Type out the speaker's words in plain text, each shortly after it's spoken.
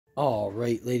All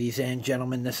right, ladies and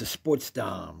gentlemen, this is Sports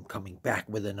Dom coming back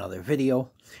with another video.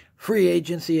 Free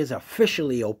agency is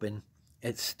officially open.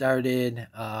 It started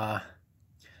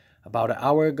about an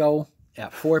hour ago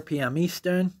at 4 p.m.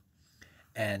 Eastern,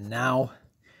 and now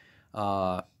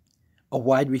uh, a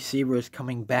wide receiver is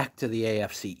coming back to the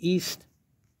AFC East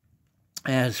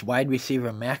as wide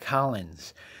receiver Mack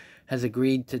Hollins has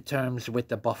agreed to terms with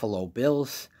the Buffalo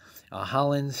Bills.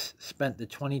 Hollins spent the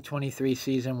 2023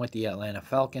 season with the Atlanta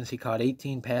Falcons. He caught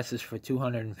 18 passes for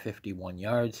 251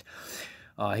 yards.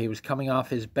 He was coming off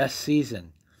his best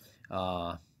season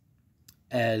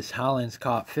as Hollins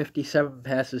caught 57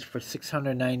 passes for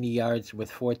 690 yards with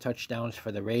 4 touchdowns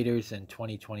for the Raiders in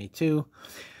 2022.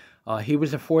 He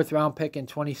was a fourth-round pick in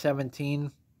 2017,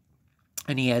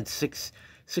 and he had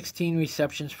 16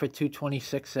 receptions for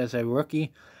 226 as a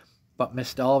rookie, but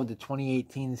missed all of the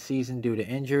 2018 season due to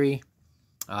injury.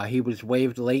 He was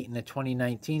waived late in the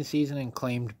 2019 season and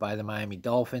claimed by the Miami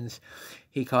Dolphins.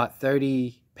 He caught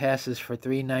 30 passes for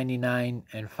 399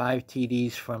 and 5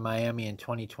 TDs for Miami in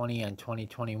 2020 and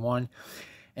 2021.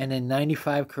 And in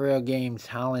 95 career games,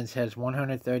 Hollins has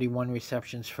 131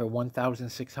 receptions for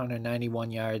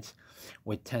 1,691 yards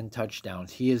with 10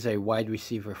 touchdowns. He is a wide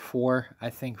receiver 4, I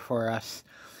think, for us.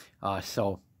 I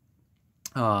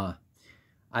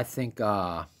think,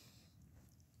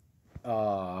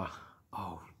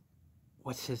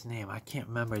 what's his name? I can't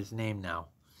remember his name now.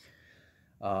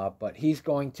 But he's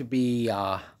going to be,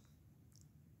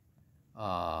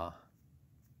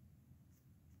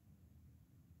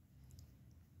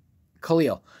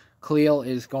 Khalil. Khalil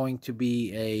is going to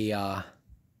be a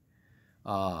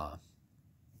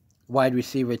wide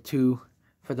receiver 2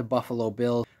 for the Buffalo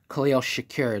Bills. Khalil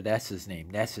Shakir, that's his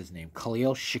name.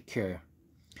 Khalil Shakir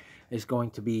is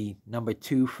going to be number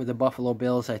 2 for the Buffalo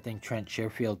Bills. I think Trent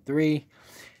Sherfield 3,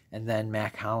 and then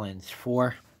Mack Hollins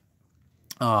 4.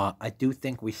 I do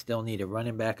think we still need a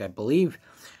running back. I believe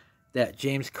that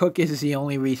James Cook is the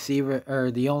only receiver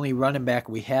or the only running back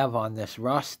we have on this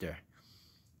roster,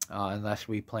 unless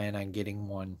we plan on getting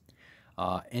one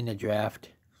in the draft.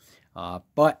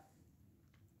 But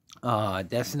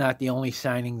that's not the only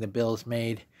signing the Bills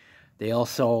made. They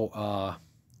also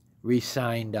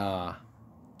re-signed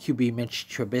QB Mitch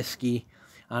Trubisky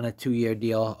on a 2-year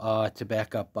deal to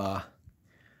back up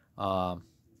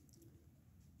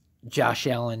Josh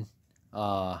Allen.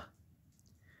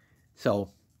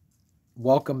 So,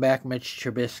 welcome back, Mitch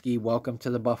Trubisky. Welcome to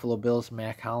the Buffalo Bills,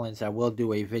 Mack Hollins. I will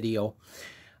do a video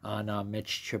on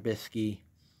Mitch Trubisky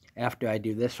after I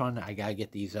do this one. I got to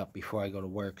get these up before I go to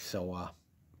work, so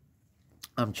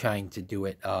I'm trying to do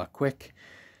it quick.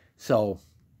 So,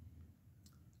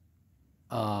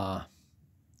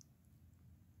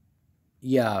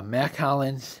 yeah, Mack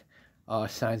Hollins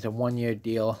signs a 1-year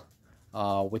deal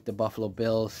with the Buffalo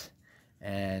Bills,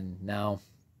 and now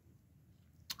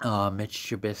Mitch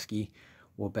Trubisky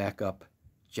will back up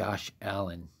Josh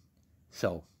Allen.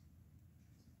 So,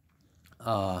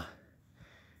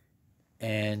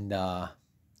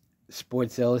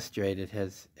 Sports Illustrated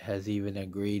has even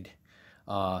agreed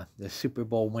the Super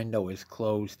Bowl window is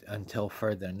closed until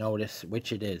further notice,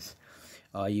 which it is.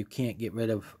 You can't get rid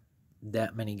of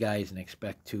that many guys and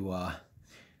expect to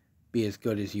be as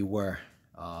good as you were.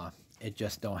 It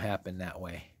just don't happen that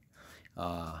way.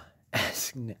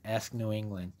 Ask New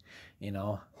England, you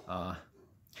know.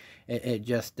 It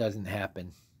just doesn't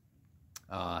happen.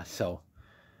 But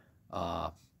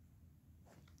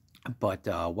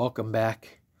welcome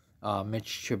back,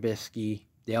 Mitch Trubisky.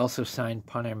 They also signed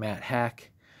punter Matt Hack,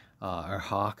 or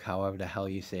Hawk, however the hell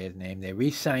you say his name. They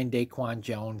re-signed Daquan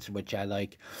Jones, which I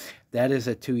like. That is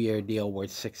a 2-year deal worth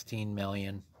 $16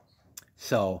 million.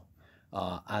 So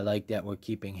I like that we're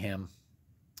keeping him.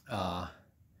 And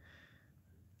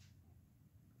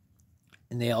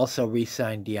they also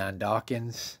re-signed Deion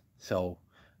Dawkins. So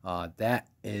that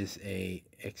is a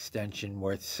extension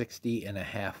worth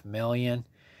 $60.5 million.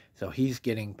 So he's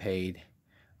getting paid.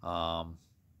 And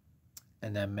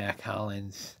then Mack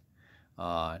Hollins.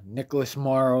 Nicholas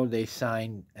Morrow, they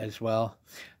signed as well.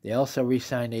 They also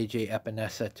re-signed A.J.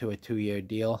 Epinesa to a 2-year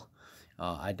deal.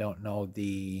 I don't know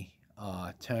the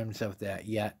terms of that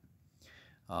yet.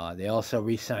 They also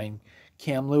re-signed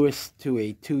Cam Lewis to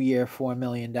a 2-year, $4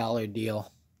 million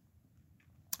deal.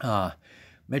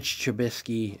 Mitch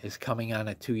Trubisky is coming on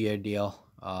a 2-year deal.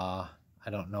 I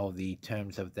don't know the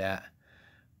terms of that,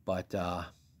 but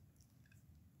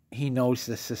he knows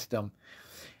the system.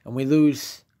 And we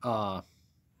lose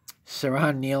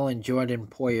Saron Neal and Jordan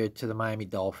Poyer to the Miami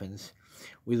Dolphins.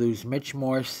 We lose Mitch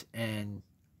Morse and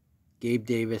Gabe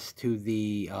Davis to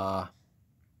the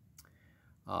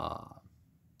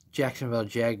Jacksonville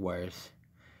Jaguars.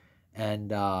 And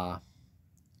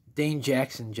Dane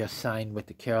Jackson just signed with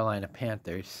the Carolina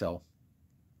Panthers. So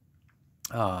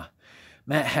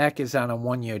Matt Hack is on a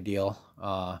 1-year deal.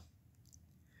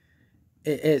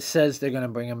 It says they're going to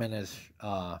bring him in as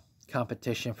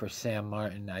competition for Sam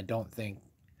Martin. I don't think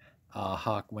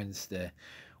Hawk wins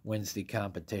the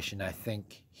competition. I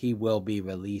think he will be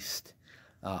released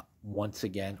once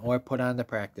again or put on the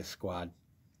practice squad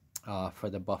for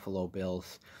the Buffalo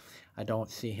Bills. I don't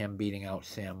see him beating out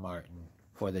Sam Martin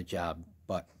for the job.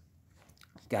 But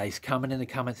guys, comment in the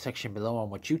comment section below on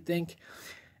what you think.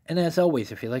 And as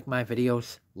always, if you like my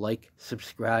videos, like,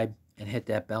 subscribe, and hit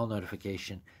that bell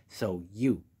notification so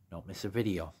you don't miss a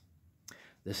video.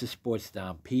 This is Sports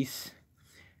Dom. Peace.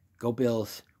 Go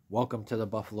Bills. Welcome to the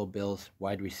Buffalo Bills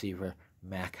wide receiver,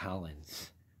 Mack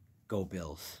Hollins. Go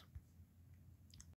Bills.